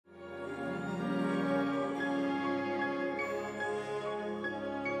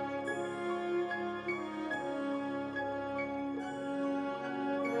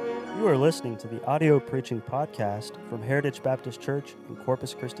You are listening to the audio preaching podcast from Heritage Baptist Church in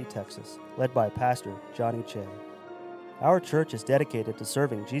Corpus Christi, Texas, led by Pastor Johnny Che. Our church is dedicated to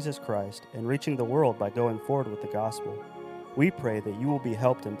serving Jesus Christ and reaching the world by going forward with the gospel. We pray that you will be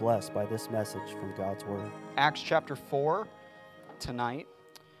helped and blessed by this message from God's Word. Acts chapter 4 tonight.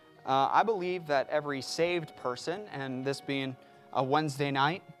 I believe that every saved person, and this being a Wednesday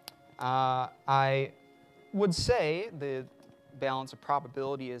night, I would say the balance of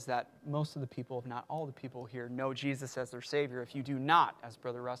probability is that most of the people, if not all the people here, know Jesus as their Savior. If you do not, as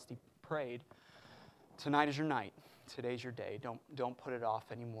Brother Rusty prayed, tonight is your night. Today's your day. Don't put it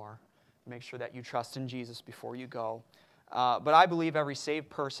off anymore. Make sure that you trust in Jesus before you go. But I believe every saved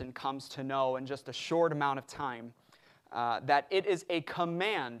person comes to know in just a short amount of time that it is a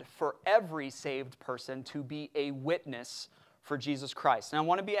command for every saved person to be a witness for Jesus Christ. And I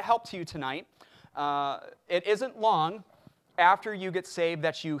want to be a help to you tonight. It isn't long after you get saved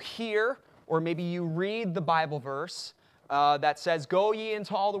that you hear or maybe you read the Bible verse that says, "Go ye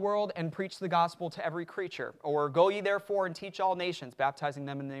into all the world and preach the gospel to every creature," or "Go ye therefore and teach all nations, baptizing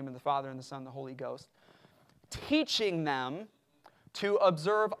them in the name of the Father and the Son and the Holy Ghost, teaching them to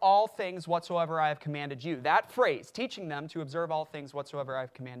observe all things whatsoever I have commanded you." That phrase, teaching them to observe all things whatsoever I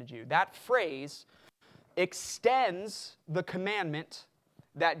have commanded you, that phrase extends the commandment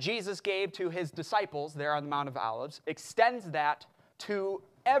that Jesus gave to his disciples there on the Mount of Olives, extends that to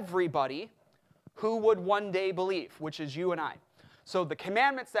everybody who would one day believe, which is you and I. So the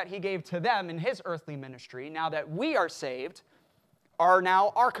commandments that he gave to them in his earthly ministry, now that we are saved, are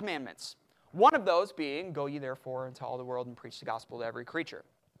now our commandments. One of those being, "Go ye therefore into all the world and preach the gospel to every creature."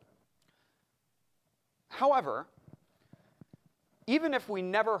 However, even if we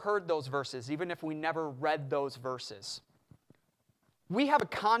never heard those verses, even if we never read those verses, we have a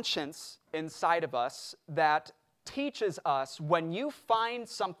conscience inside of us that teaches us when you find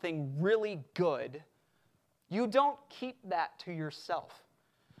something really good, you don't keep that to yourself.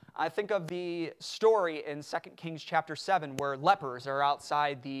 I think of the story in 2 Kings chapter 7 where lepers are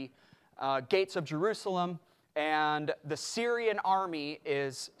outside the gates of Jerusalem, and the Syrian army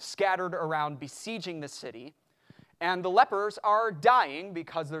is scattered around besieging the city, and the lepers are dying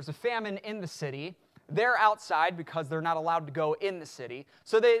because there's a famine in the city. They're outside because they're not allowed to go in the city.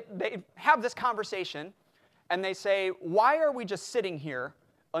 So they have this conversation, and they say, "Why are we just sitting here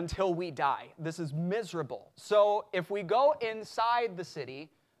until we die? This is miserable. So if we go inside the city,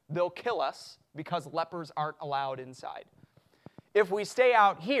 they'll kill us because lepers aren't allowed inside. If we stay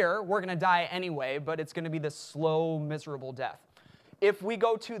out here, we're going to die anyway, but it's going to be this slow, miserable death. If we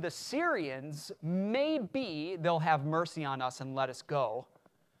go to the Syrians, maybe they'll have mercy on us and let us go.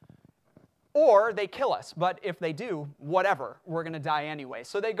 Or they kill us, but if they do, whatever, we're going to die anyway."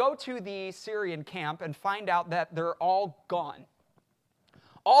 So they go to the Syrian camp and find out that they're all gone.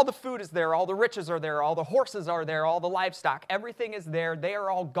 All the food is there, all the riches are there, all the horses are there, all the livestock, everything is there, they are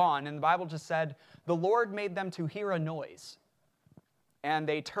all gone. And the Bible just said, the Lord made them to hear a noise. And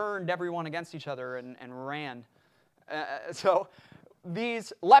they turned everyone against each other and ran. So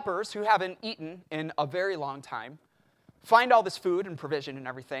these lepers who haven't eaten in a very long time find all this food and provision and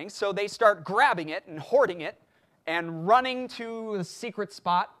everything, so they start grabbing it and hoarding it and running to the secret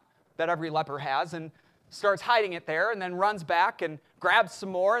spot that every leper has and starts hiding it there and then runs back and grabs some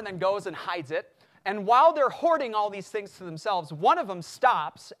more and then goes and hides it. And while they're hoarding all these things to themselves, one of them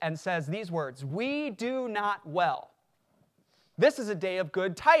stops and says these words, "We do not well. This is a day of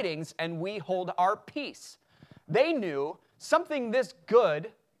good tidings, and we hold our peace." They knew something this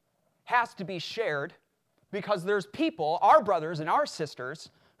good has to be shared because there's people, our brothers and our sisters,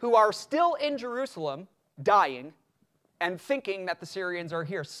 who are still in Jerusalem dying and thinking that the Syrians are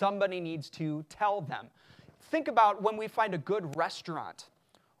here. Somebody needs to tell them. Think about when we find a good restaurant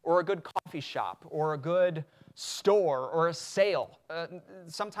or a good coffee shop or a good store or a sale.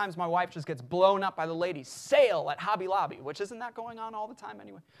 Sometimes my wife just gets blown up by the ladies. Sale at Hobby Lobby, which isn't that going on all the time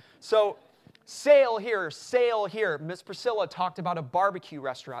anyway? So sale here, sale here. Miss Priscilla talked about a barbecue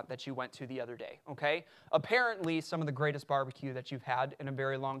restaurant that you went to the other day, okay? Apparently some of the greatest barbecue that you've had in a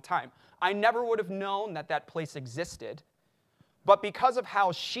very long time. I never would have known that that place existed, but because of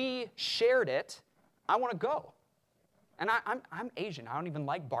how she shared it, I want to go. And I'm Asian. I don't even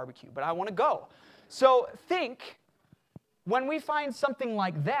like barbecue, but I want to go. So think, when we find something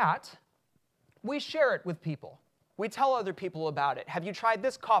like that, we share it with people. We tell other people about it. Have you tried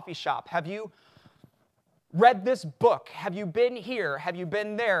this coffee shop? Have you read this book? Have you been here? Have you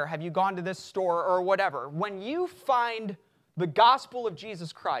been there? Have you gone to this store or whatever? When you find the gospel of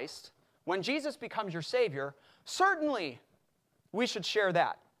Jesus Christ, when Jesus becomes your Savior, certainly we should share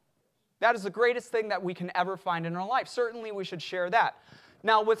that. That is the greatest thing that we can ever find in our life. Certainly we should share that.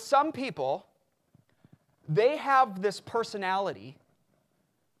 Now, with some people, they have this personality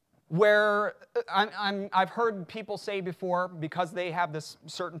where I've heard people say before, because they have this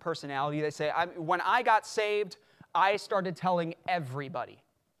certain personality, they say, when I got saved, I started telling everybody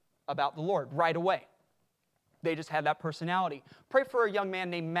about the Lord right away. They just had that personality. Pray for a young man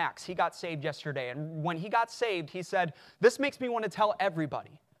named Max. He got saved yesterday, and when he got saved, he said, this makes me want to tell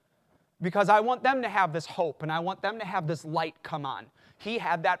everybody because I want them to have this hope, and I want them to have this light come on. He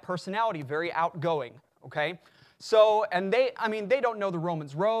had that personality, very outgoing, okay? So, and they don't know the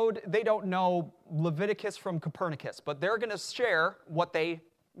Romans Road. They don't know Leviticus from Copernicus, but they're going to share what they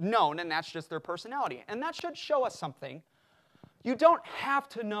known, and that's just their personality. And that should show us something. You don't have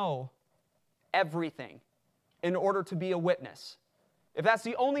to know everything in order to be a witness. If that's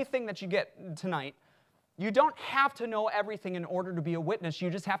the only thing that you get tonight, you don't have to know everything in order to be a witness. You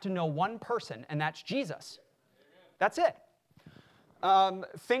just have to know one person, and that's Jesus. That's it.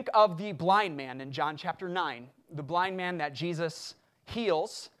 Think of the blind man in John chapter 9. The blind man that Jesus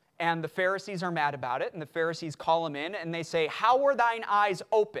heals, and the Pharisees are mad about it, and the Pharisees call him in, and they say, how were thine eyes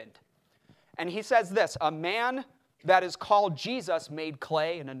opened? And he says this, a man that is called Jesus made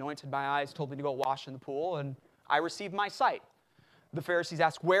clay and anointed my eyes, told me to go wash in the pool, and I received my sight. The Pharisees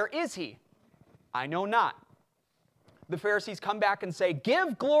ask, where is he? I know not. The Pharisees come back and say,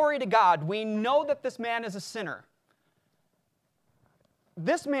 give glory to God. We know that this man is a sinner.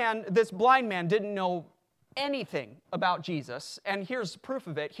 This blind man didn't know anything about Jesus, and here's proof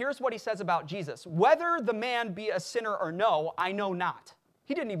of it. Here's what he says about Jesus. Whether the man be a sinner or no, I know not.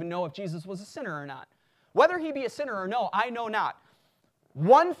 He didn't even know if Jesus was a sinner or not. Whether he be a sinner or no, I know not.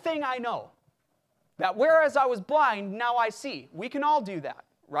 One thing I know, that whereas I was blind, now I see. We can all do that,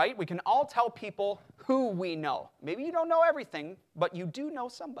 right? We can all tell people who we know. Maybe you don't know everything, but you do know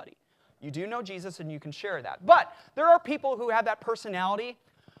somebody. You do know Jesus, and you can share that. But there are people who have that personality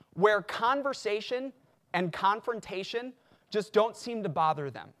where conversation and confrontation just don't seem to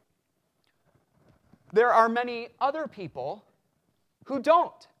bother them. There are many other people who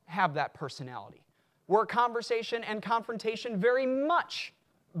don't have that personality, where conversation and confrontation very much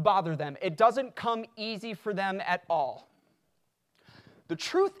bother them. It doesn't come easy for them at all. The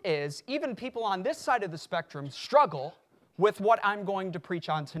truth is, even people on this side of the spectrum struggle with what I'm going to preach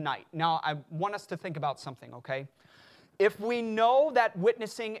on tonight. Now, I want us to think about something, okay? If we know that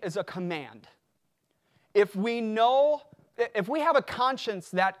witnessing is a command, if we have a conscience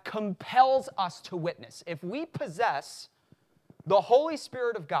that compels us to witness, if we possess the Holy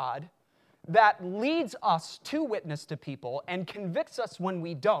Spirit of God that leads us to witness to people and convicts us when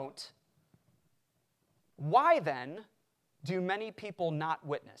we don't, why then do many people not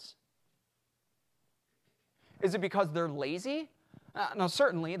witness? Is it because they're lazy? No,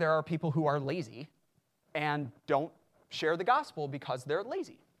 certainly there are people who are lazy and don't share the gospel because they're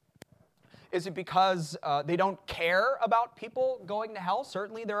lazy. Is it because they don't care about people going to hell?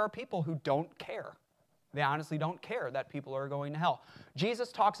 Certainly there are people who don't care. They honestly don't care that people are going to hell.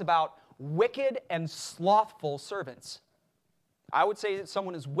 Jesus talks about wicked and slothful servants. I would say that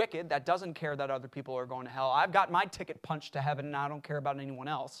someone is wicked that doesn't care that other people are going to hell. I've got my ticket punched to heaven, and I don't care about anyone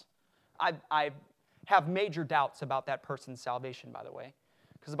else. I have major doubts about that person's salvation, by the way,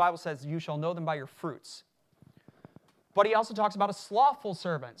 because the Bible says, you shall know them by your fruits. But he also talks about a slothful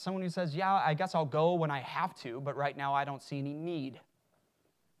servant, someone who says, yeah, I guess I'll go when I have to, but right now I don't see any need.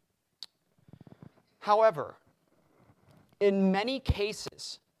 However, in many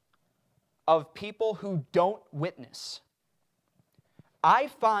cases of people who don't witness, I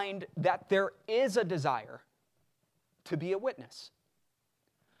find that there is a desire to be a witness.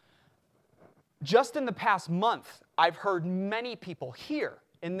 Just in the past month, I've heard many people here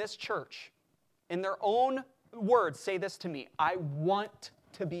in this church, in their own words, say this to me: I want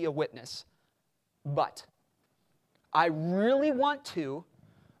to be a witness, but I really want to,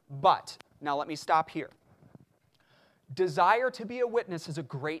 but. Now let me stop here. Desire to be a witness is a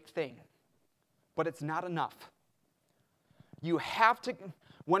great thing, but it's not enough. You have to,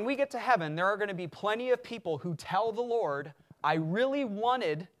 when we get to heaven, there are going to be plenty of people who tell the Lord, I really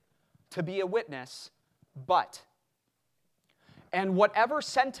wanted to be a witness, but. And whatever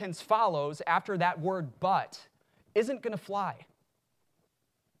sentence follows after that word but isn't going to fly.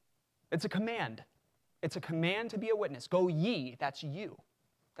 It's a command. It's a command to be a witness. Go ye, that's you.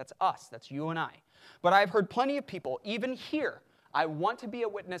 That's us, that's you and I. But I've heard plenty of people, even here, I want to be a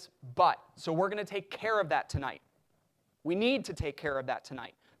witness, but. So we're going to take care of that tonight. We need to take care of that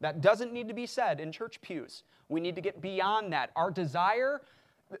tonight. That doesn't need to be said in church pews. We need to get beyond that. Our desire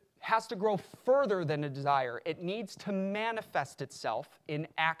has to grow further than a desire. It needs to manifest itself in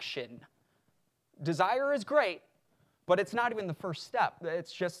action. Desire is great, But it's not even the first step.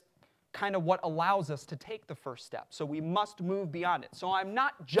 It's just kind of what allows us to take the first step. So we must move beyond it. So I'm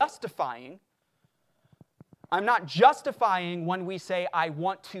not justifying when we say, I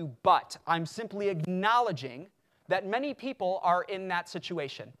want to, but. I'm simply acknowledging that many people are in that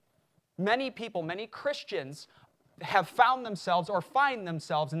situation. Many people, many Christians have found themselves or find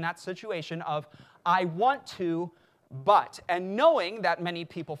themselves in that situation of, I want to, but. And knowing that many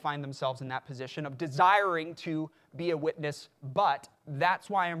people find themselves in that position of desiring to be a witness, but, that's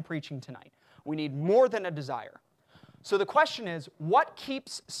why I'm preaching tonight. We need more than a desire. So the question is, what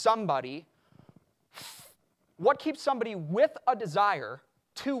keeps somebody with a desire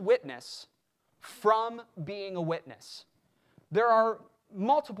to witness from being a witness? There are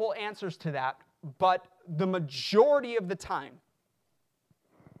multiple answers to that, but the majority of the time,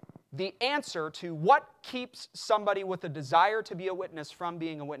 the answer to what keeps somebody with a desire to be a witness from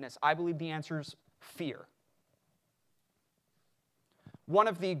being a witness, I believe the answer is fear. One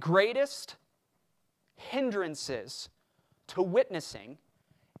of the greatest hindrances to witnessing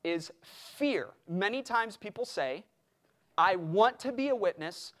is fear. Many times people say, I want to be a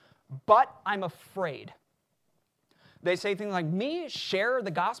witness, but I'm afraid. They say things like, me share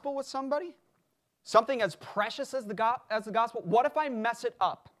the gospel with somebody? Something as precious as the gospel? What if I mess it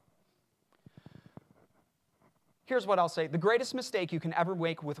up? Here's what I'll say. The greatest mistake you can ever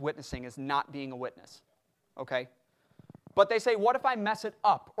make with witnessing is not being a witness. Okay? But they say, what if I mess it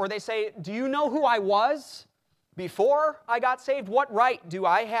up? Or they say, do you know who I was before I got saved? What right do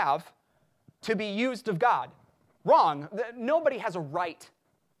I have to be used of God? Wrong. Nobody has a right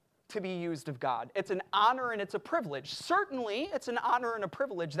to be used of God. It's an honor and it's a privilege. Certainly, it's an honor and a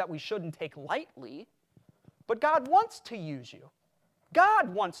privilege that we shouldn't take lightly, but God wants to use you.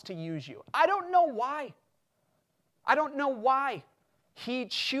 God wants to use you. I don't know why. I don't know why He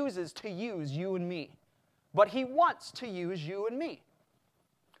chooses to use you and me, but He wants to use you and me.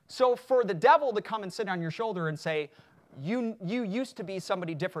 So for the devil to come and sit on your shoulder and say, you used to be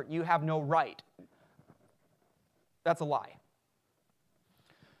somebody different, you have no right, that's a lie.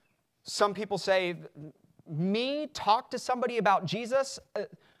 Some people say, me talk to somebody about Jesus,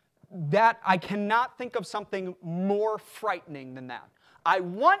 that I cannot think of something more frightening than that. I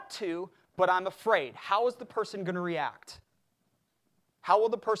want to, but I'm afraid. How is the person going to react? How will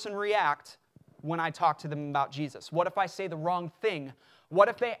the person react when I talk to them about Jesus? What if I say the wrong thing? What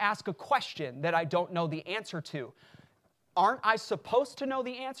if they ask a question that I don't know the answer to? Aren't I supposed to know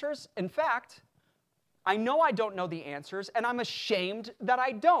the answers? In fact, I know I don't know the answers, and I'm ashamed that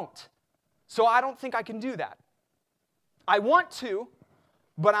I don't. So I don't think I can do that. I want to,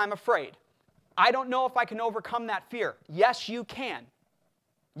 but I'm afraid. I don't know if I can overcome that fear. Yes, you can.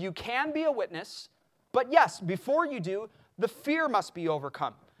 You can be a witness, but yes, before you do, the fear must be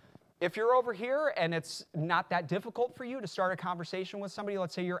overcome. If you're over here and it's not that difficult for you to start a conversation with somebody,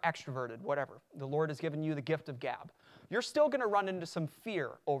 let's say you're extroverted, whatever. The Lord has given you the gift of gab. You're still going to run into some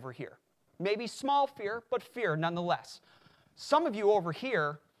fear over here. Maybe small fear, but fear nonetheless. Some of you over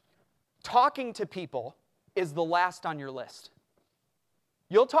here, talking to people is the last on your list.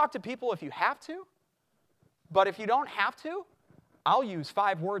 You'll talk to people if you have to, but if you don't have to, I'll use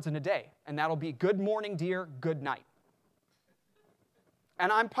 5 words in a day, and that'll be good morning, dear, good night.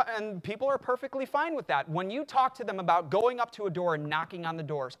 And people are perfectly fine with that. When you talk to them about going up to a door and knocking on the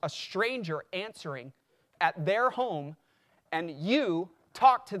doors, a stranger answering at their home, and you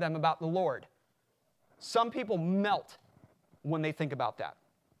talk to them about the Lord, some people melt when they think about that.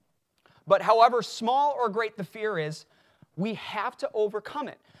 But however small or great the fear is, we have to overcome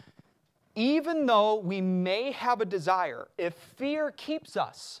it. Even though we may have a desire, if fear keeps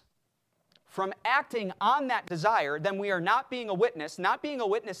us from acting on that desire, then we are not being a witness. Not being a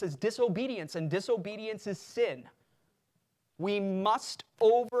witness is disobedience, and disobedience is sin. We must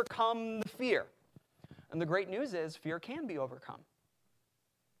overcome the fear. And the great news is, fear can be overcome.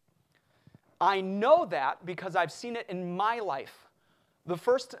 I know that because I've seen it in my life. The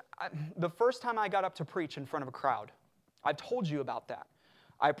first time I got up to preach in front of a crowd, I've told you about that.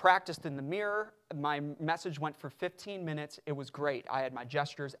 I practiced in the mirror. My message went for 15 minutes. It was great. I had my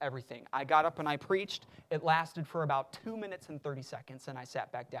gestures, everything. I got up and I preached. It lasted for about 2 minutes and 30 seconds, and I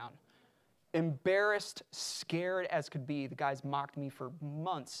sat back down. Embarrassed, scared as could be. The guys mocked me for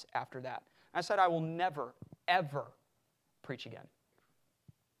months after that. I said, I will never, ever preach again.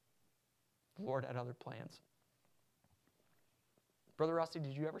 The Lord had other plans. Brother Rusty,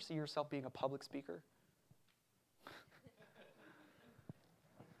 did you ever see yourself being a public speaker?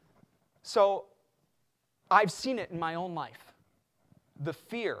 So, I've seen it in my own life. The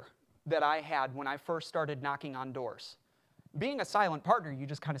fear that I had when I first started knocking on doors. Being a silent partner, you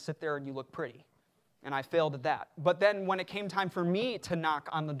just kind of sit there and you look pretty. and I failed at that. But then when it came time for me to knock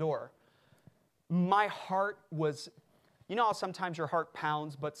on the door, my heart was, you know how sometimes your heart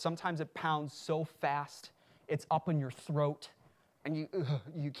pounds, but sometimes it pounds so fast, it's up in your throat, and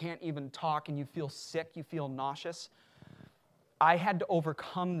you can't even talk, and you feel sick, you feel nauseous. I had to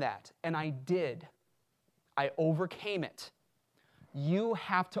overcome that, and I did. I overcame it. You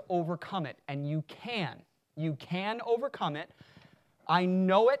have to overcome it, and you can. You can overcome it. I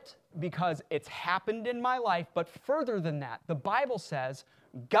know it because it's happened in my life, but further than that, the Bible says,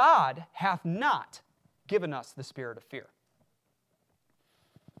 God hath not given us the spirit of fear.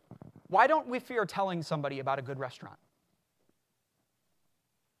 Why don't we fear telling somebody about a good restaurant?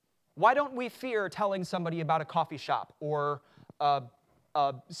 Why don't we fear telling somebody about a coffee shop or a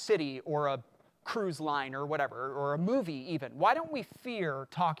city or a cruise line or whatever, or a movie even? Why don't we fear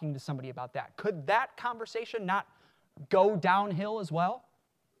talking to somebody about that? Could that conversation not go downhill as well?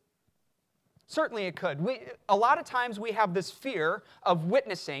 Certainly it could. A lot of times we have this fear of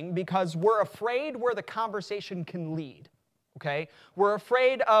witnessing because we're afraid where the conversation can lead, okay? We're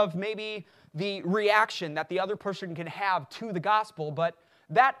afraid of maybe the reaction that the other person can have to the gospel, but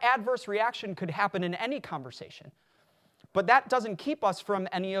that adverse reaction could happen in any conversation. But that doesn't keep us from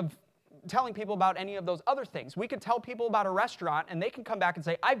telling people about any of those other things. We could tell people about a restaurant, and they can come back and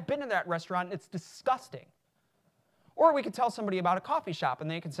say, I've been to that restaurant, and it's disgusting. Or we could tell somebody about a coffee shop, and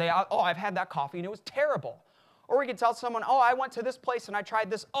they could say, oh, I've had that coffee, and it was terrible. Or we could tell someone, oh, I went to this place, and I tried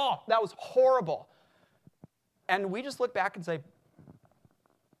this. Oh, that was horrible. And we just look back and say,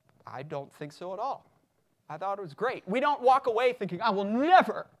 I don't think so at all. I thought it was great. We don't walk away thinking, I will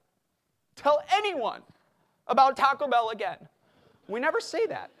never tell anyone about Taco Bell again. We never say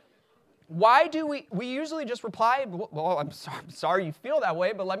that. Why do we usually just reply, well, I'm sorry you feel that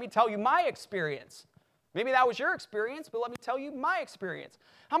way, but let me tell you my experience. Maybe that was your experience, but let me tell you my experience.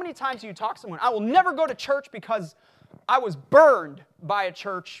 How many times do you talk to someone, I will never go to church because I was burned by a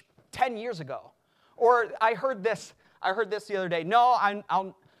church 10 years ago. Or I heard this the other day. No,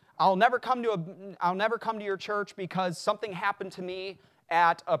 I'll never come to your church because something happened to me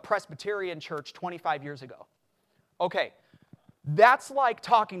at a Presbyterian church 25 years ago. Okay, that's like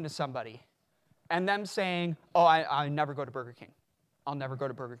talking to somebody and them saying, oh, I never go to Burger King. I'll never go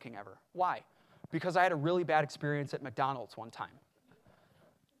to Burger King ever. Why? Because I had a really bad experience at McDonald's one time.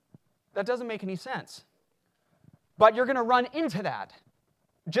 That doesn't make any sense. But you're going to run into that,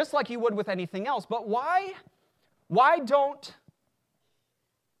 just like you would with anything else. But why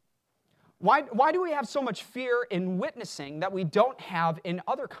do we have so much fear in witnessing that we don't have in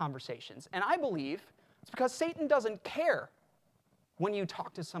other conversations? And I believe it's because Satan doesn't care when you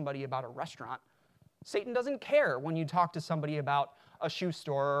talk to somebody about a restaurant. Satan doesn't care when you talk to somebody about a shoe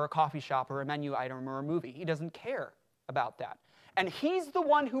store or a coffee shop or a menu item or a movie. He doesn't care about that. And he's the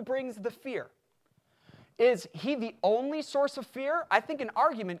one who brings the fear. Is he the only source of fear? I think an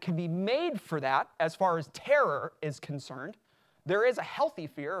argument can be made for that as far as terror is concerned. There is a healthy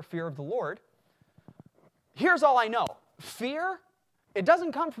fear, a fear of the Lord. Here's all I know. Fear, it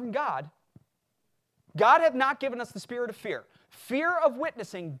doesn't come from God. God hath not given us the spirit of fear. Fear of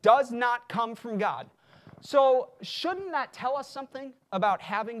witnessing does not come from God. So shouldn't that tell us something about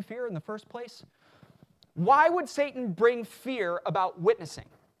having fear in the first place? Why would Satan bring fear about witnessing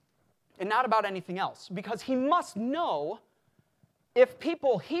and not about anything else? Because he must know if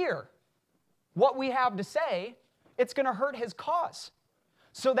people hear what we have to say, it's going to hurt his cause.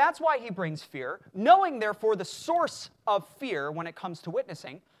 So that's why he brings fear. Knowing, therefore, the source of fear when it comes to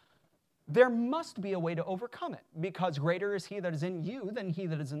witnessing, there must be a way to overcome it, because greater is he that is in you than he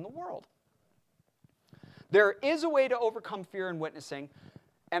that is in the world. There is a way to overcome fear in witnessing,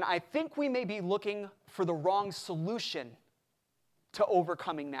 and I think we may be looking for the wrong solution to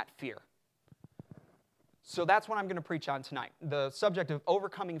overcoming that fear. So that's what I'm going to preach on tonight, the subject of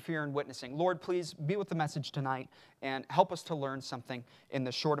overcoming fear and witnessing. Lord, please be with the message tonight and help us to learn something in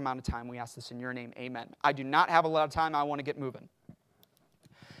the short amount of time. We ask this in your name, amen. I do not have a lot of time. I want to get moving.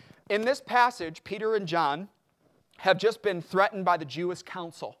 In this passage, Peter and John have just been threatened by the Jewish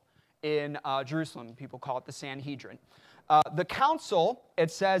council in Jerusalem. People call it the Sanhedrin. The council,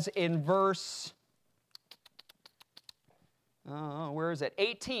 it says in verse,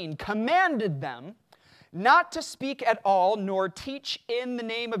 18, commanded them not to speak at all, nor teach in the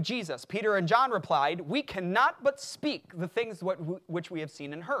name of Jesus. Peter and John replied, we cannot but speak the things which we have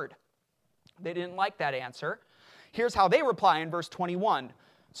seen and heard. They didn't like that answer. Here's how they reply in verse 21.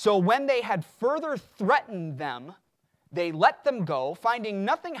 So when they had further threatened them, they let them go, finding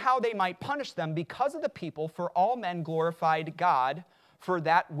nothing how they might punish them because of the people, for all men glorified God for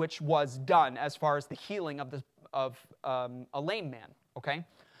that which was done, as far as the healing of a lame man, okay?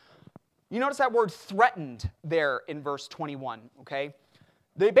 You notice that word threatened there in verse 21, okay?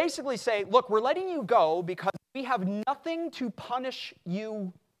 They basically say, look, we're letting you go because we have nothing to punish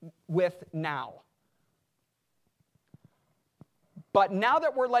you with now. But now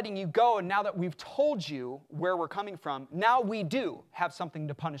that we're letting you go and now that we've told you where we're coming from, now we do have something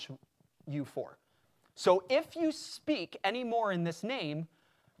to punish you for. So if you speak any more in this name,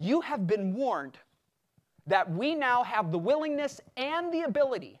 you have been warned that we now have the willingness and the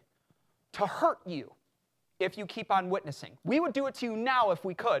ability to hurt you if you keep on witnessing. We would do it to you now if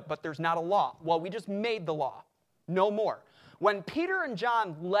we could, but there's not a law. Well, we just made the law. No more. When Peter and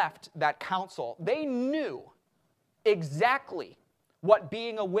John left that council, they knew exactly what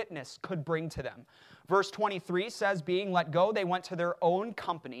being a witness could bring to them. Verse 23 says, being let go, they went to their own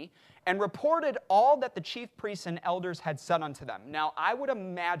company and reported all that the chief priests and elders had said unto them. Now, I would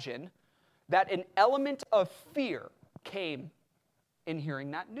imagine that an element of fear came in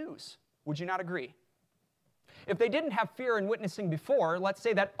hearing that news. Would you not agree? If they didn't have fear in witnessing before, let's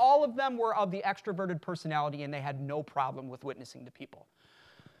say that all of them were of the extroverted personality and they had no problem with witnessing to people.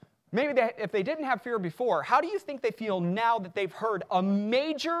 Maybe if they didn't have fear before, how do you think they feel now that they've heard a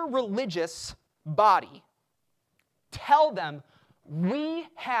major religious body tell them, we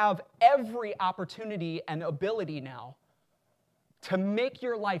have every opportunity and ability now to make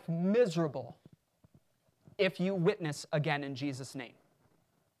your life miserable if you witness again in Jesus' name?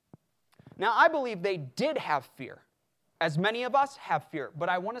 Now, I believe they did have fear, as many of us have fear, but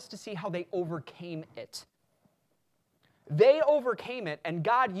I want us to see how they overcame it. They overcame it, and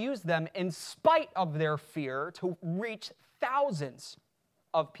God used them in spite of their fear to reach thousands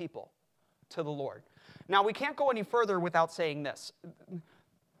of people to the Lord. Now, we can't go any further without saying this.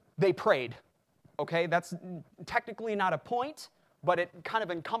 They prayed, okay? That's technically not a point, but it kind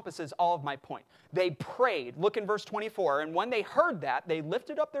of encompasses all of my point. They prayed. Look in verse 24. And when they heard that, they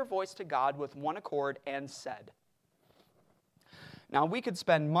lifted up their voice to God with one accord and said. Now, we could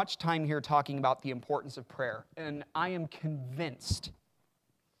spend much time here talking about the importance of prayer, and I am convinced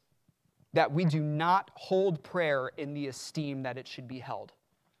that we do not hold prayer in the esteem that it should be held.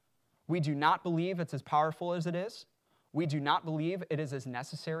 We do not believe it's as powerful as it is. We do not believe it is as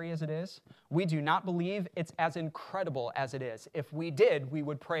necessary as it is. We do not believe it's as incredible as it is. If we did, we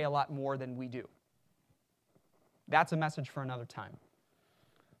would pray a lot more than we do. That's a message for another time.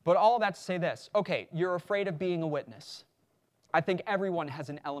 But all that to say this, okay, you're afraid of being a witness. I think everyone has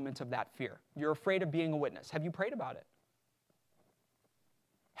an element of that fear. You're afraid of being a witness. Have you prayed about it?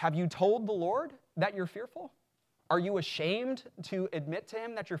 Have you told the Lord that you're fearful? Are you ashamed to admit to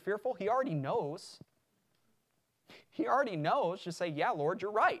Him that you're fearful? He already knows. He already knows. Just say, yeah, Lord,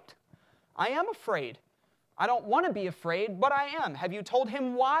 you're right. I am afraid. I don't want to be afraid, but I am. Have you told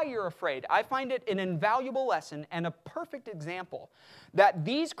Him why you're afraid? I find it an invaluable lesson and a perfect example that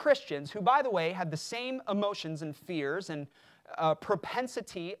these Christians, who, by the way, had the same emotions and fears and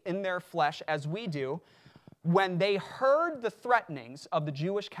propensity in their flesh as we do, when they heard the threatenings of the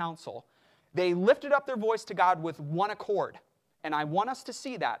Jewish council, they lifted up their voice to God with one accord. And I want us to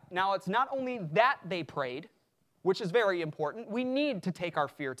see that. Now, it's not only that they prayed, which is very important. We need to take our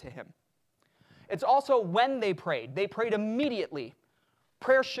fear to Him. It's also when they prayed. They prayed immediately.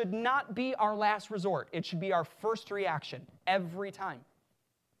 Prayer should not be our last resort. It should be our first reaction every time.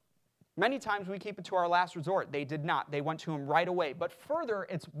 Many times we keep it to our last resort. They did not. They went to Him right away. But further,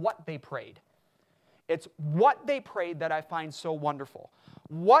 it's what they prayed. It's what they prayed that I find so wonderful.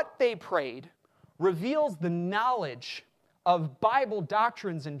 What they prayed reveals the knowledge of Bible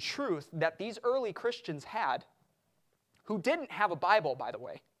doctrines and truth that these early Christians had, who didn't have a Bible, by the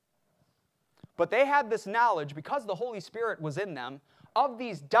way. But they had this knowledge, because the Holy Spirit was in them, of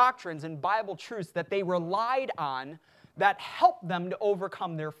these doctrines and Bible truths that they relied on that helped them to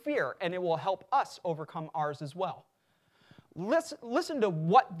overcome their fear, and it will help us overcome ours as well. Listen to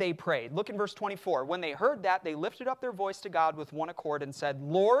what they prayed. Look in verse 24. When they heard that, they lifted up their voice to God with one accord and said,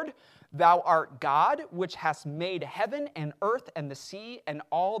 Lord, Thou art God, which hast made heaven and earth and the sea and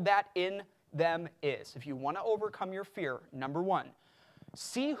all that in them is. If you want to overcome your fear, number one,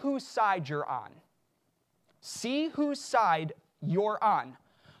 see whose side you're on. See whose side you're on.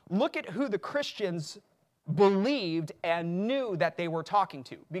 Look at who the Christians believed and knew that they were talking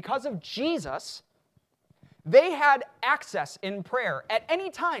to. Because of Jesus, they had access in prayer at any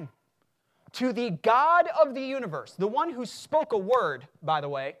time to the God of the universe, the one who spoke a word, by the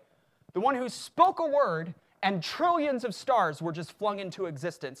way, the one who spoke a word and trillions of stars were just flung into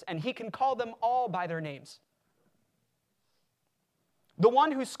existence, and He can call them all by their names. The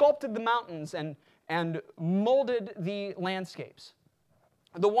one who sculpted the mountains and molded the landscapes.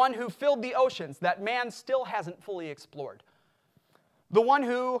 The one who filled the oceans that man still hasn't fully explored. The one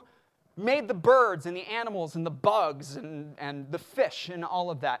who made the birds and the animals and the bugs and the fish and all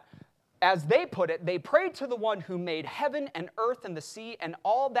of that. As they put it, they prayed to the one who made heaven and earth and the sea and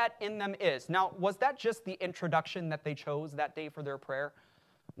all that in them is. Now, was that just the introduction that they chose that day for their prayer?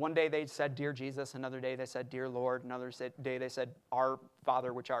 One day they said, Dear Jesus. Another day they said, Dear Lord. Another day they said, Our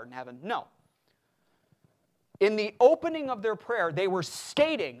Father which art in heaven. No. In the opening of their prayer, they were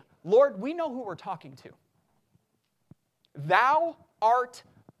stating, Lord, we know who we're talking to. Thou art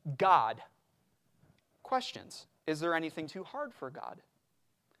God. Questions. Is there anything too hard for God?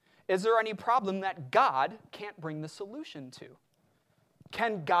 Is there any problem that God can't bring the solution to?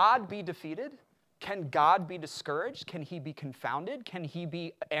 Can God be defeated? Can God be discouraged? Can he be confounded? Can he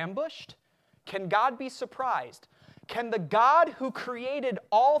be ambushed? Can God be surprised? Can the God who created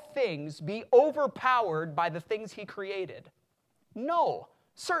all things be overpowered by the things he created? No,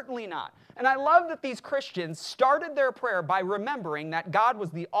 certainly not. And I love that these Christians started their prayer by remembering that God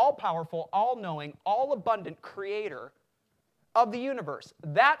was the all-powerful, all-knowing, all-abundant creator of the universe.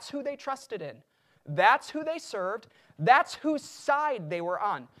 That's who they trusted in. That's who they served. That's whose side they were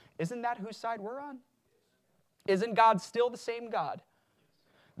on. Isn't that whose side we're on? Isn't God still the same God?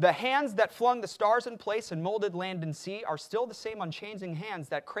 The hands that flung the stars in place and molded land and sea are still the same unchanging hands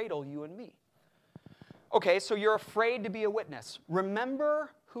that cradle you and me. Okay, so you're afraid to be a witness.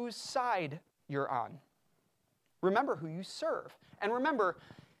 Remember whose side you're on. Remember who you serve. And remember,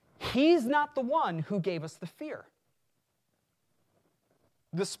 he's not the one who gave us the fear.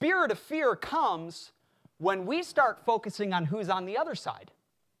 The spirit of fear comes when we start focusing on who's on the other side.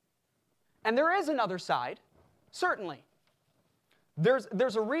 And there is another side, certainly.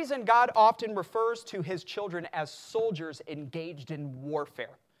 There's a reason God often refers to his children as soldiers engaged in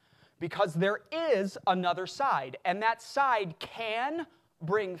warfare. Because there is another side, and that side can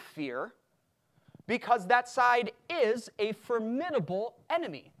bring fear, because that side is a formidable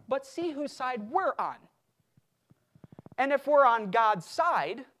enemy. But see whose side we're on. And if we're on God's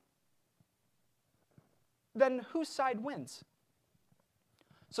side, then whose side wins?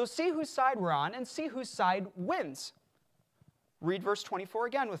 So see whose side we're on and see whose side wins. Read verse 24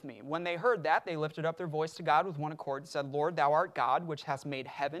 again with me. When they heard that, they lifted up their voice to God with one accord and said, Lord, thou art God, which hast made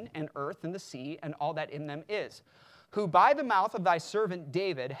heaven and earth and the sea and all that in them is, who by the mouth of thy servant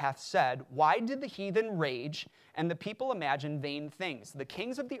David hath said, Why did the heathen rage and the people imagine vain things? The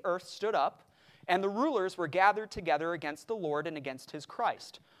kings of the earth stood up, and the rulers were gathered together against the Lord and against his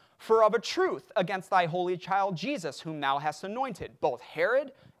Christ. For of a truth against thy holy child Jesus, whom thou hast anointed, both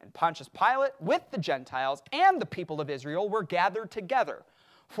Herod and Pontius Pilate with the Gentiles and the people of Israel were gathered together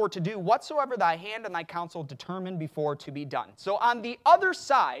for to do whatsoever thy hand and thy counsel determined before to be done. So on the other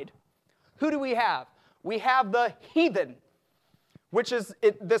side, who do we have? We have the heathen, which is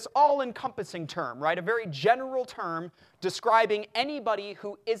this all-encompassing term, right? A very general term describing anybody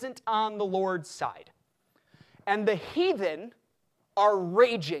who isn't on the Lord's side. And the heathen are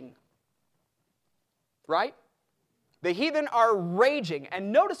raging, right? The heathen are raging.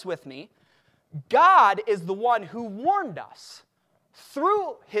 And notice with me, God is the one who warned us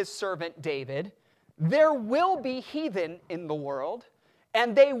through his servant David, there will be heathen in the world,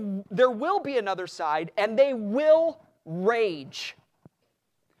 and there will be another side, and they will rage.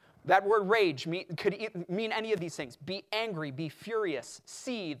 That word rage could mean any of these things. Be angry, be furious,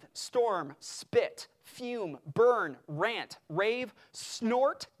 seethe, storm, spit, fume, burn, rant, rave,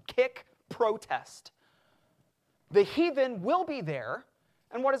 snort, kick, protest. The heathen will be there,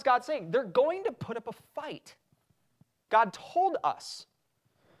 and what is God saying? They're going to put up a fight. God told us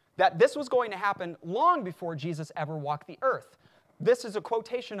that this was going to happen long before Jesus ever walked the earth. This is a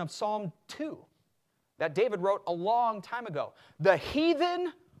quotation of Psalm 2 that David wrote a long time ago. The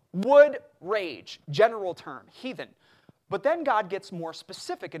heathen would rage, general term, heathen. But then God gets more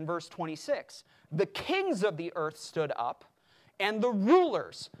specific in verse 26. The kings of the earth stood up, and the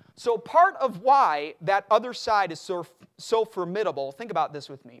rulers. So part of why that other side is so formidable, think about this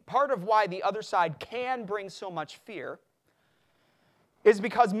with me. Part of why the other side can bring so much fear is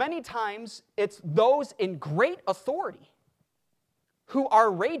because many times it's those in great authority who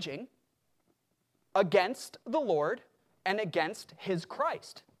are raging against the Lord and against his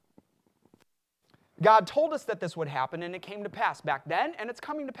Christ. God told us that this would happen, and it came to pass back then, and it's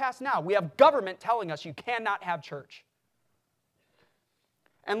coming to pass now. We have government telling us you cannot have church.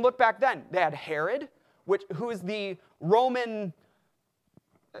 And look back then. They had Herod, who is the Roman,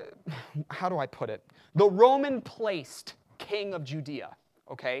 how do I put it? The Roman-placed king of Judea,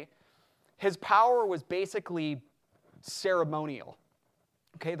 okay? His power was basically ceremonial.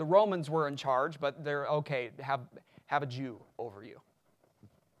 Okay, the Romans were in charge, but they're, okay, have a Jew over you,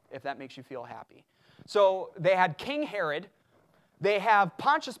 if that makes you feel happy. So they had King Herod. They have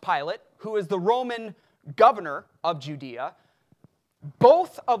Pontius Pilate, who is the Roman governor of Judea.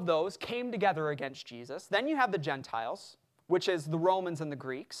 Both of those came together against Jesus. Then you have the Gentiles, which is the Romans and the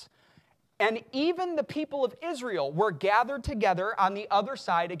Greeks. And even the people of Israel were gathered together on the other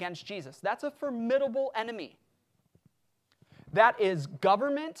side against Jesus. That's a formidable enemy. That is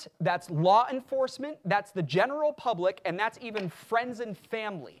government, that's law enforcement, that's the general public, and that's even friends and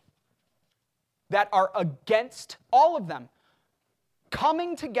family that are against all of them,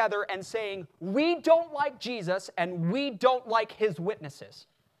 coming together and saying, we don't like Jesus and we don't like his witnesses.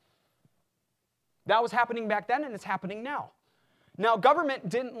 That was happening back then and it's happening now. Now, government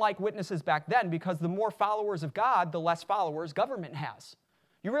didn't like witnesses back then because the more followers of God, the less followers government has.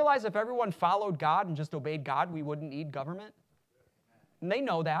 You realize if everyone followed God and just obeyed God, we wouldn't need government? And they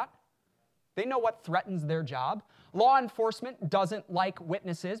know that. They know what threatens their job. Law enforcement doesn't like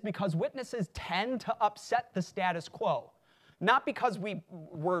witnesses because witnesses tend to upset the status quo. Not because we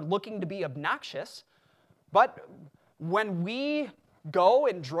were looking to be obnoxious, but when we go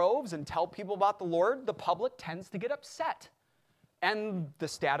in droves and tell people about the Lord, the public tends to get upset. And the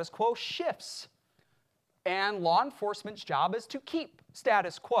status quo shifts. And law enforcement's job is to keep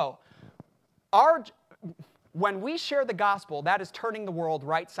status quo. When we share the gospel, that is turning the world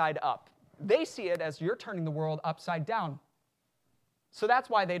right side up. They see it as you're turning the world upside down. So that's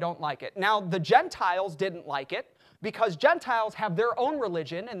why they don't like it. Now, the Gentiles didn't like it because Gentiles have their own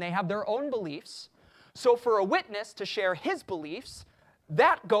religion and they have their own beliefs. So for a witness to share his beliefs,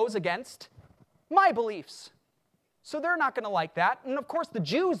 that goes against my beliefs. So they're not going to like that. And of course, the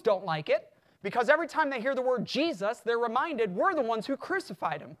Jews don't like it because every time they hear the word Jesus, they're reminded we're the ones who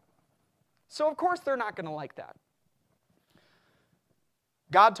crucified him. So of course they're not going to like that.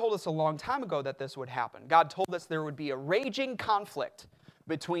 God told us a long time ago that this would happen. God told us there would be a raging conflict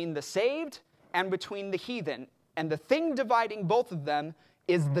between the saved and between the heathen. And the thing dividing both of them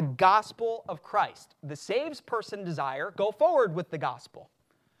is the gospel of Christ. The saved person desire, go forward with the gospel.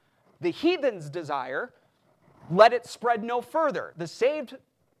 The heathen's desire, let it spread no further. The saved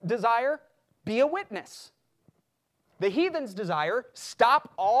desire, be a witness. The heathen's desire,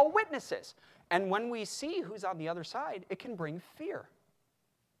 stop all witnesses. And when we see who's on the other side, it can bring fear.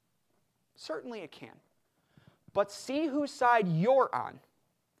 Certainly it can. But see whose side you're on.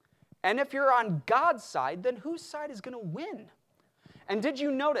 And if you're on God's side, then whose side is going to win? And did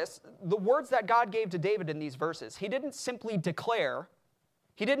you notice the words that God gave to David in these verses? He didn't simply declare,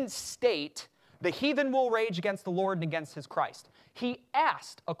 he didn't state, the heathen will rage against the Lord and against his Christ. He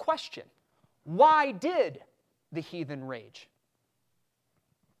asked a question. Why did the heathen rage?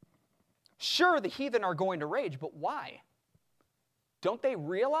 Sure, the heathen are going to rage, but why? Don't they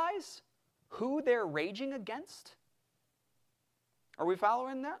realize who they're raging against? Are we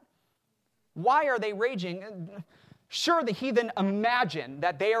following that? Why are they raging? Sure, the heathen imagine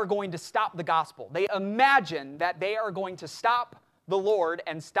that they are going to stop the gospel. They imagine that they are going to stop the Lord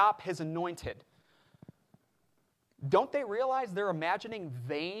and stop his anointed. Don't they realize they're imagining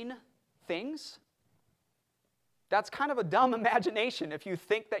vain things? That's kind of a dumb imagination if you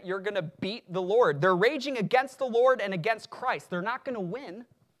think that you're going to beat the Lord. They're raging against the Lord and against Christ. They're not going to win.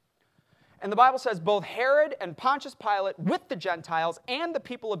 And the Bible says both Herod and Pontius Pilate with the Gentiles and the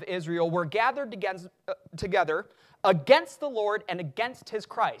people of Israel were gathered together against the Lord and against his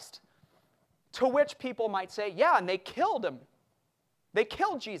Christ. To which people might say, yeah, and they killed him. They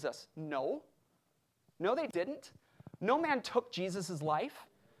killed Jesus. No. No, they didn't. No man took Jesus' life.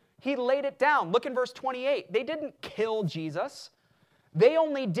 He laid it down. Look in verse 28. They didn't kill Jesus. They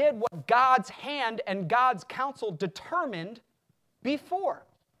only did what God's hand and God's counsel determined before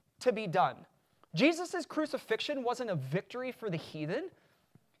to be done. Jesus' crucifixion wasn't a victory for the heathen.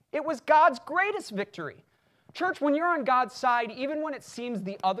 It was God's greatest victory. Church, when you're on God's side, even when it seems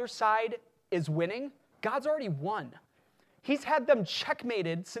the other side is winning, God's already won. He's had them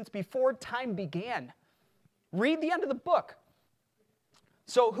checkmated since before time began. Read the end of the book.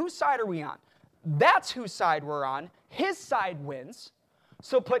 So whose side are we on? That's whose side we're on. His side wins.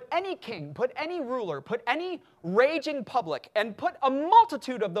 So put any king, put any ruler, put any raging public, and put a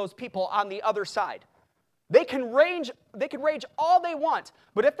multitude of those people on the other side. They can rage all they want,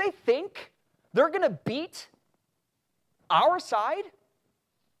 but if they think they're going to beat our side,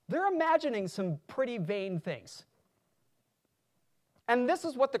 they're imagining some pretty vain things. And this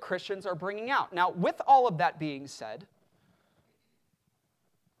is what the Christians are bringing out. Now, with all of that being said,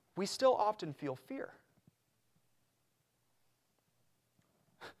 we still often feel fear.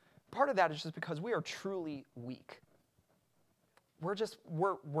 Part of that is just because we are truly weak. We're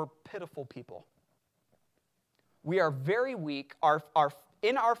pitiful people. We are very weak.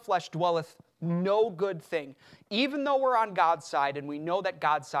 In our flesh dwelleth no good thing. Even though we're on God's side and we know that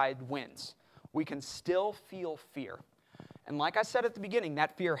God's side wins, we can still feel fear. And like I said at the beginning,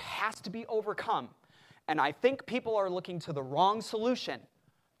 that fear has to be overcome. And I think people are looking to the wrong solution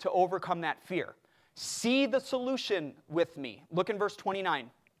to overcome that fear. See the solution with me. Look in verse 29.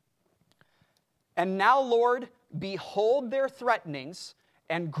 And now, Lord, behold their threatenings,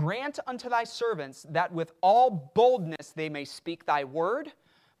 and grant unto thy servants that with all boldness they may speak thy word,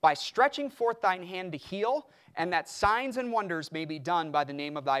 by stretching forth thine hand to heal, and that signs and wonders may be done by the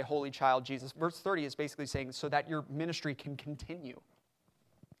name of thy holy child Jesus. Verse 30 is basically saying, so that your ministry can continue.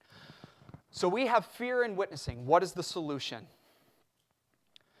 So we have fear in witnessing. What is the solution?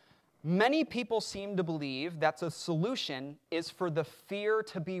 Many people seem to believe that the solution is for the fear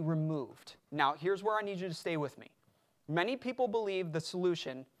to be removed. Now, here's where I need you to stay with me. Many people believe the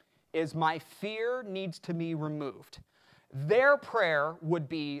solution is my fear needs to be removed. Their prayer would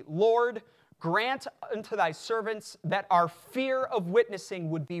be, Lord, grant unto thy servants that our fear of witnessing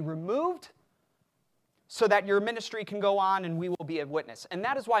would be removed so that your ministry can go on and we will be a witness. And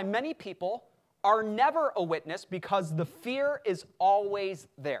that is why many people are never a witness, because the fear is always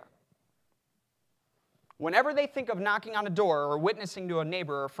there. Whenever they think of knocking on a door or witnessing to a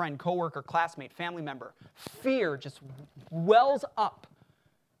neighbor or a friend, coworker, classmate, family member, fear just wells up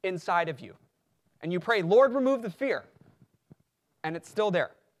inside of you. And you pray, Lord, remove the fear. And it's still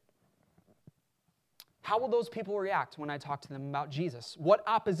there. How will those people react when I talk to them about Jesus? What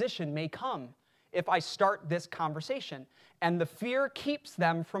opposition may come if I start this conversation? And the fear keeps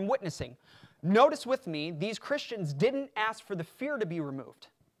them from witnessing. Notice with me, these Christians didn't ask for the fear to be removed.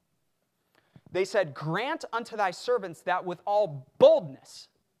 They said, grant unto thy servants that with all boldness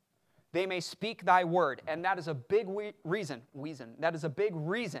they may speak thy word. And that is a big reason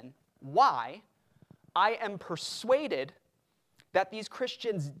why I am persuaded that these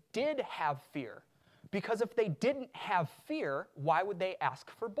Christians did have fear. Because if they didn't have fear, why would they ask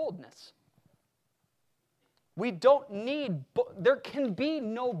for boldness? There can be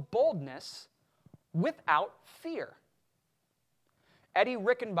no boldness without fear. Eddie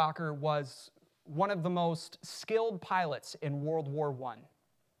Rickenbacker was one of the most skilled pilots in World War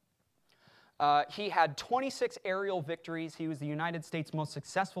I. He had 26 aerial victories. He was the United States' most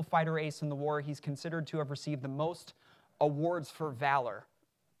successful fighter ace in the war. He's considered to have received the most awards for valor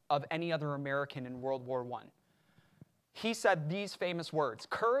of any other American in World War I. He said these famous words,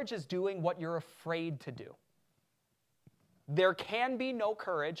 courage is doing what you're afraid to do. There can be no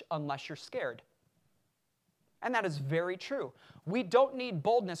courage unless you're scared. And that is very true. We don't need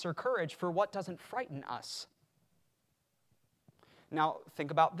boldness or courage for what doesn't frighten us. Now,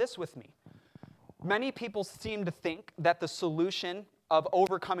 think about this with me. Many people seem to think that the solution of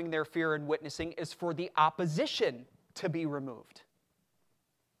overcoming their fear and witnessing is for the opposition to be removed.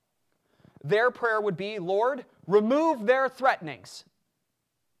 Their prayer would be, Lord, remove their threatenings.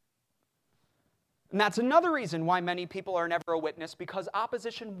 And that's another reason why many people are never a witness, because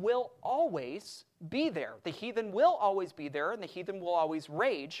opposition will always be there. The heathen will always be there, and the heathen will always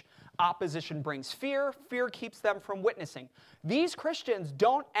rage. Opposition brings fear. Fear keeps them from witnessing. These Christians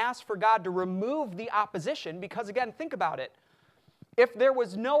don't ask for God to remove the opposition because, again, think about it. If there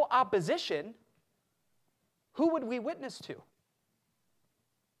was no opposition, who would we witness to?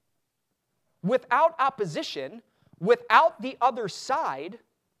 Without opposition, without the other side,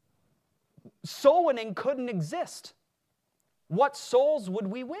 soul winning couldn't exist. What souls would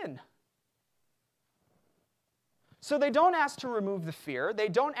we win? So they don't ask to remove the fear. They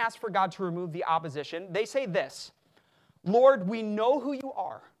don't ask for God to remove the opposition. They say this, Lord, we know who you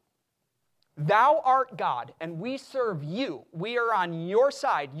are. Thou art God, and we serve you. We are on your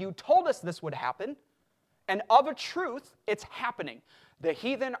side. You told us this would happen, and of a truth, it's happening. The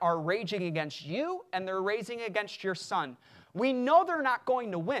heathen are raging against you, and they're raging against your son. We know they're not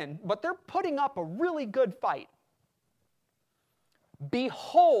going to win, but they're putting up a really good fight.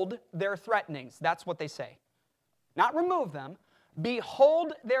 Behold their threatenings. That's what they say. Not remove them.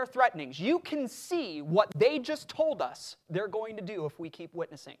 Behold their threatenings. You can see what they just told us they're going to do if we keep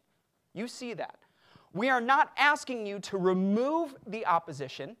witnessing. You see that. We are not asking you to remove the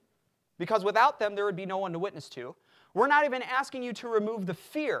opposition, because without them there would be no one to witness to. We're not even asking you to remove the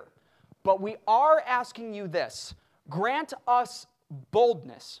fear, but we are asking you this. Grant us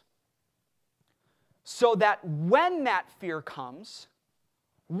boldness so that when that fear comes,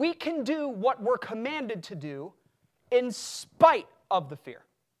 we can do what we're commanded to do in spite of the fear.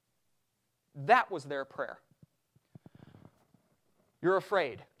 That was their prayer. You're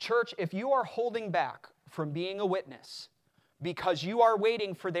afraid. Church, if you are holding back from being a witness because you are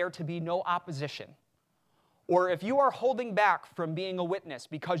waiting for there to be no opposition, or if you are holding back from being a witness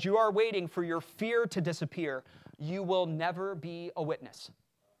because you are waiting for your fear to disappear, you will never be a witness.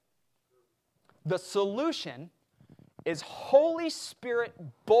 The solution is Holy Spirit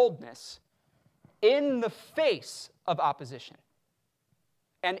boldness in the face of opposition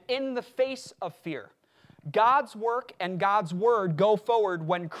and in the face of fear. God's work and God's word go forward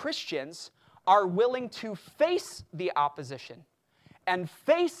when Christians are willing to face the opposition and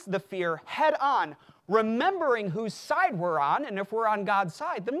face the fear head on, remembering whose side we're on, and if we're on God's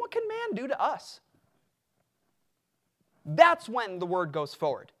side, then what can man do to us? That's when the word goes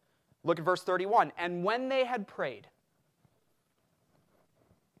forward. Look at verse 31. And when they had prayed,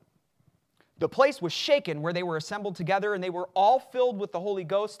 the place was shaken where they were assembled together, and they were all filled with the Holy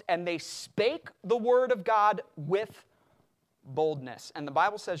Ghost, and they spake the word of God with boldness. And the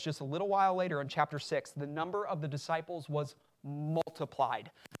Bible says just a little while later in chapter 6, the number of the disciples was multiplied.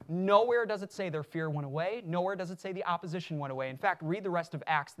 Nowhere does it say their fear went away. Nowhere does it say the opposition went away. In fact, read the rest of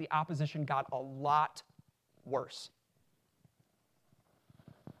Acts. The opposition got a lot worse.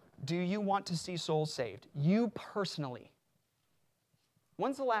 Do you want to see souls saved? You personally.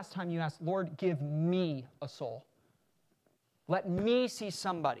 When's the last time you asked, Lord, give me a soul? Let me see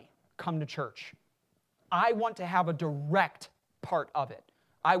somebody come to church. I want to have a direct part of it.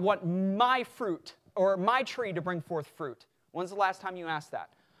 I want my fruit or my tree to bring forth fruit. When's the last time you asked that?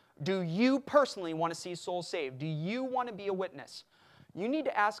 Do you personally want to see souls saved? Do you want to be a witness? You need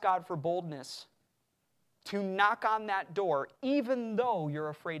to ask God for boldness to knock on that door even though you're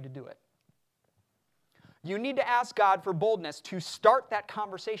afraid to do it. You need to ask God for boldness to start that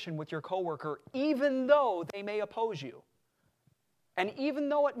conversation with your coworker even though they may oppose you and even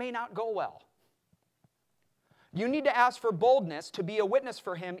though it may not go well. You need to ask for boldness to be a witness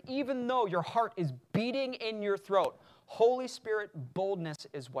for him even though your heart is beating in your throat. Holy Spirit boldness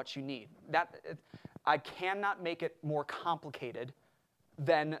is what you need. I cannot make it more complicated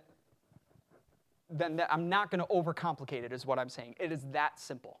than that. I'm not going to overcomplicate it is what I'm saying. It is that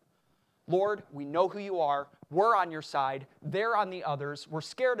simple. Lord, we know who you are. We're on your side. They're on the others. We're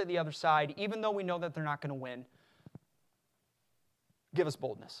scared of the other side, even though we know that they're not going to win. Give us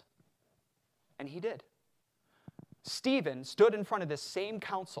boldness. And he did. Stephen stood in front of this same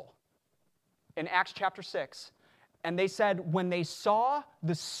council in Acts chapter 6, and they said, when they saw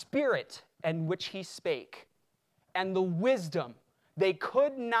the spirit in which he spake and the wisdom, they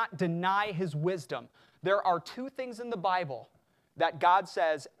could not deny his wisdom. There are two things in the Bible that God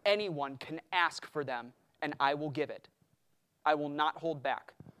says anyone can ask for them, and I will give it. I will not hold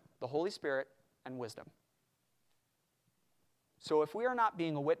back. The Holy Spirit and wisdom. So if we are not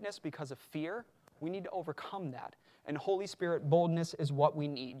being a witness because of fear, we need to overcome that. And Holy Spirit boldness is what we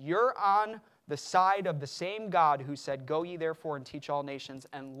need. You're on the side of the same God who said, go ye therefore and teach all nations,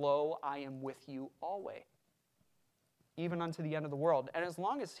 and lo, I am with you always, even unto the end of the world. And as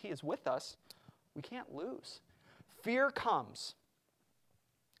long as he is with us, we can't lose. Fear comes.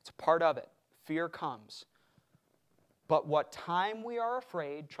 It's a part of it. Fear comes. But what time we are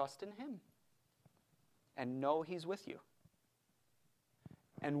afraid, trust in him and know he's with you.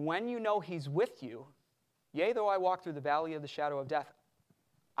 And when you know he's with you, yea, though I walk through the valley of the shadow of death,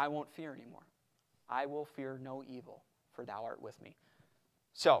 I won't fear anymore. I will fear no evil, for thou art with me.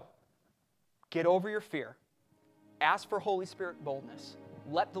 So, get over your fear. Ask for Holy Spirit boldness.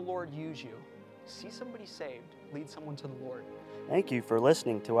 Let the Lord use you. See somebody saved. Lead someone to the Lord. Thank you for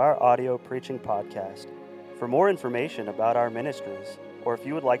listening to our audio preaching podcast. For more information about our ministries, or if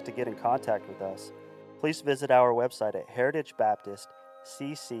you would like to get in contact with us, please visit our website at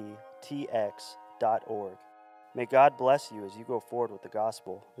heritagebaptistcctx.org. May God bless you as you go forward with the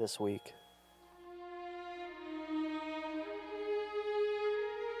gospel this week.